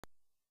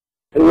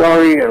Who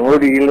are you and where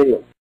do you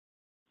live?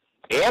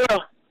 Hello?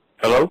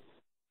 Hello?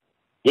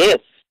 Yes.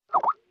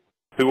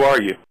 Who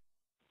are you?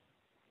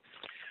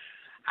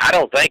 I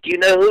don't think you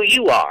know who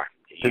you are.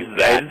 This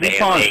is Agency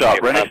Pawn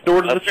Shop, right next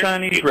door to the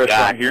Chinese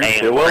restaurant here in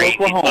Stilwell,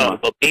 Oklahoma.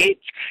 Bitch.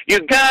 You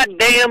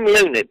goddamn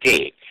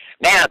lunatic.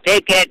 Now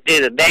take that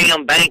to the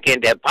damn bank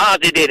and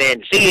deposit it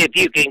and see if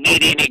you can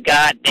get any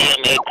goddamn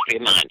extra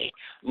money.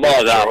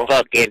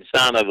 Motherfucking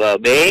son of a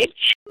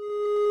bitch.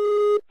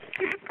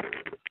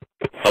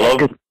 Hello?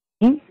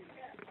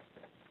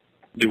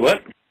 Do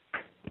what?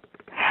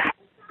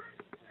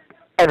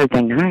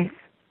 Everything nice.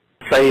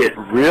 Say it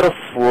real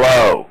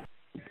slow.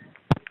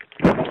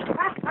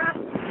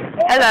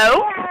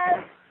 Hello?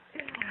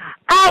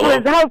 I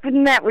was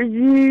hoping that was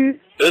you.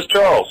 This is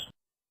Charles.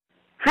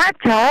 Hi,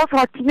 Charles.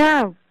 What you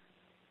know?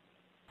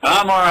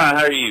 I'm alright.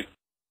 How are you?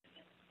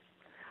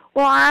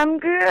 Well, I'm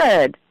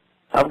good.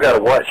 I've got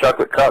a white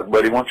chocolate cock,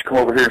 buddy. Why don't you come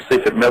over here and see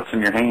if it melts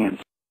in your hands?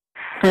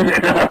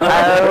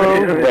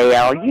 Oh,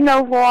 well, you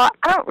know what?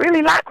 I don't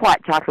really like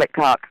white chocolate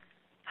cock.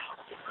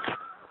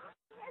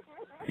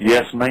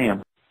 Yes,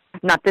 ma'am.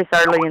 Not this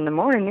early in the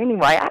morning,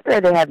 anyway. I'd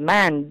rather have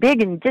mine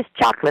big and just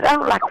chocolate. I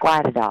don't like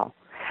white at all.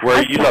 Where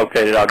are you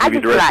located? I'll give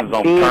you directions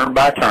on turn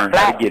by turn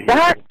how to get here.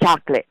 Dark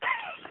chocolate.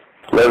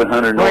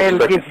 1100 North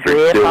 2nd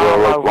Street,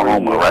 Stilwell,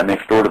 Oklahoma, right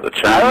next door to the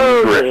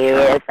Chinese restaurant.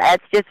 Yes,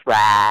 that's just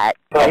right.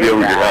 I'll be over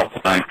your house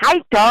tonight.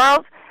 Hey,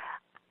 Charles.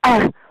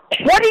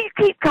 What do you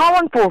keep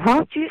calling for? Why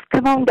don't you just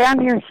come on down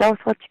here and show us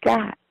what you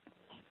got?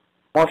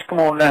 Why don't you come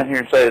on down here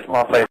and say it's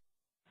my favorite?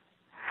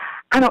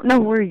 I don't know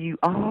where you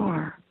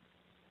are.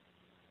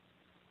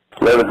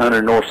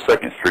 1100 North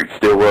 2nd Street,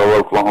 Stilwell,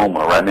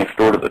 Oklahoma, right next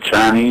door to the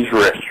Chinese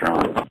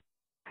restaurant.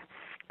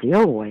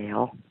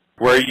 Stilwell?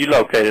 Where are you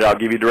located? I'll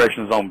give you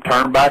directions on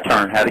turn by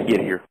turn how to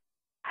get here.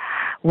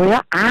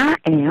 Well, I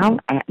am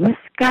at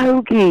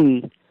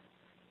Muskogee.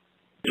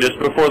 Just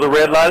before the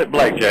red light at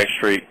Blackjack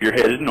Street. You're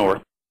headed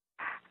north.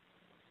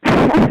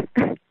 I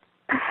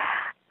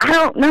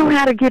don't know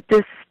how to get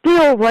to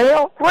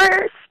Stilwell.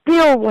 Where's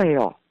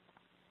Stilwell?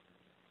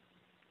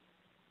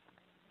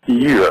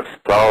 You're a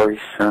sorry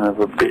son of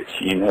a bitch.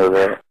 You know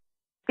that?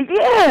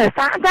 Yes,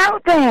 I know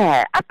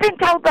that. I've been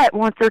told that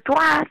once or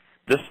twice.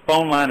 This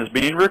phone line is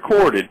being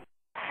recorded.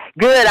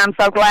 Good, I'm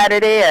so glad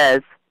it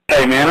is.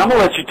 Hey, man, I'm going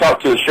to let you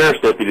talk to the sheriff's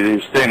deputy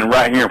who's standing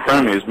right here in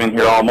front of me who's been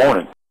here all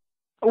morning.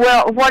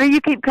 Well, what do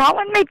you keep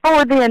calling me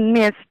for then,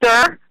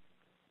 mister?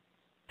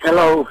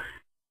 Hello.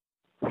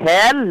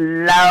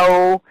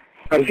 Hello.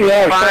 If you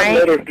have something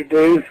better to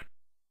do.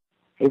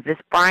 Is this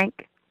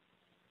Frank?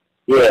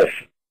 Yes.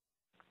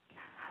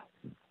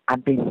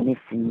 I've been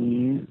missing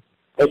you.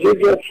 Have you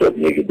got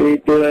something you could be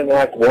doing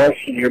like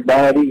washing your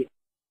body?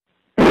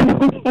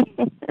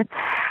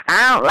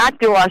 I don't like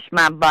to wash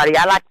my body.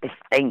 I like to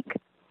stink.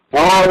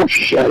 Oh,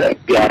 shut up,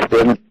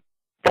 goddammit.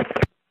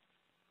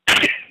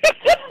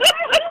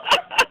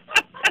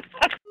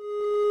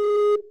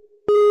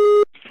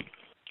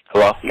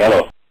 Hello?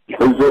 Hello.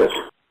 Who's this?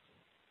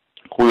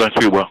 Who you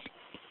speak with?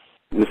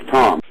 This is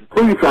Tom.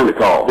 Who are you trying to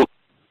call?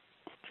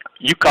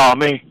 You call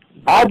me.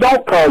 I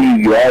don't call you,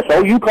 you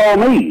asshole. You call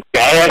me. You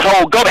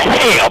asshole, go to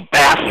hell,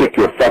 bastard. Kick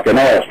your fucking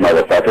ass,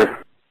 motherfucker.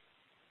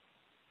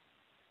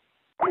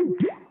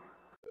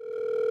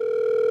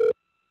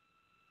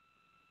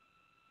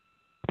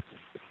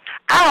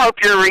 I hope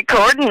you're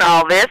recording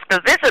all this,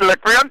 because this would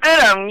look real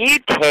good on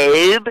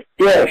YouTube.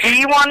 Yes. Do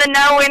you want to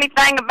know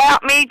anything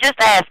about me? Just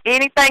ask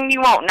anything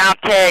you want, and I'll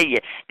tell you.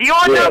 Do you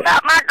want to know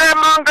about my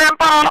grandma and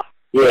grandpa?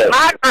 Yes.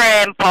 My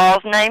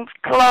grandpa's name's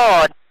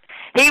Claude.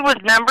 He was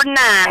number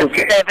 9 of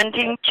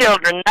 17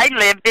 children. They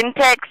lived in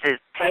Texas.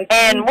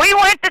 And we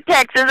went to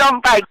Texas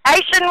on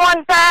vacation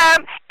one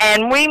time,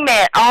 and we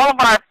met all of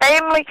our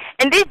family.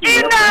 And did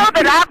you know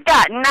that I've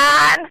got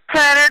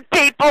 900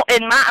 people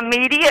in my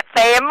immediate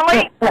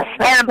family?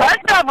 And a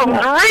bunch of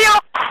them's real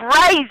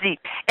crazy.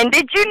 And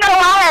did you know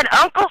I had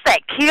uncles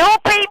that kill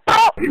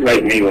people? You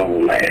make me want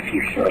to laugh,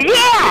 you son.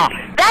 Yeah,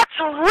 that's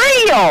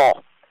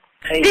real.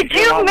 Hey, Did you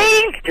hear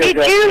me?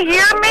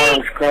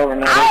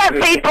 I have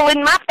people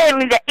in my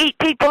family that eat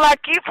people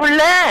like you for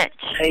lunch.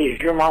 Hey, is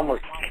your mama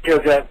still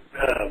got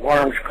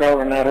worms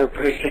crawling out her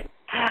pussy?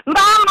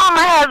 My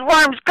mama has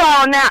worms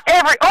crawling out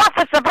every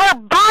orifice of her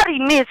body,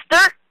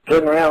 mister.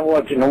 Sitting around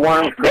watching the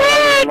worms crawl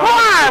Big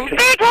worms,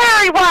 big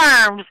hairy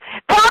worms.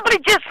 Probably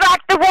just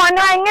like the one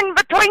hanging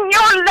between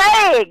your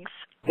legs.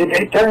 Did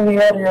they turn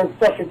you out of your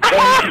fucking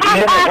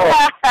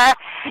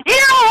You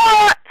know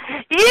what?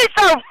 You're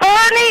so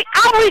funny.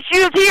 I wish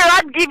you was here.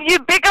 I'd give you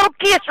a big old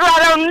kiss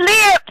right on the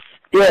lips.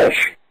 Yes.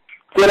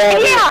 Get out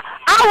of here. Yeah,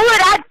 I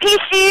would. I'd kiss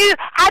you.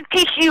 I'd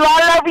kiss you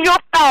all over your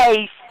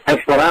face.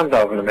 That's what I'm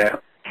talking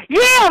about.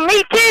 Yeah,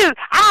 me too.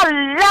 I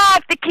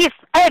like to kiss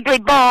ugly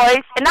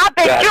boys, and I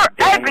bet you're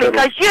ugly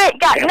because you ain't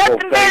got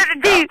nothing better to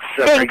do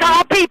than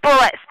call people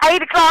at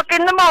 8 o'clock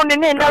in the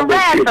morning and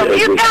harass them.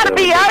 You gotta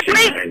be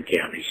ugly.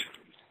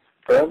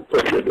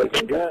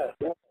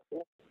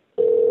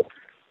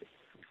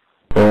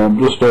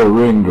 Just a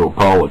ring to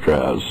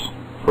apologize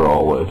for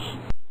all this.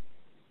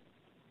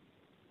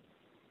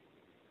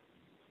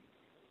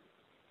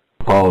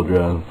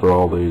 Apologizing for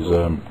all these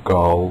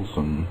calls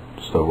and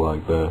stuff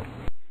like that.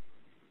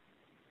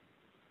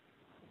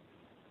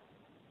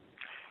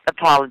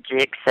 Apology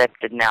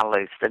accepted. Now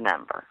lose the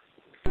number.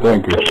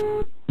 Thank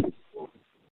you.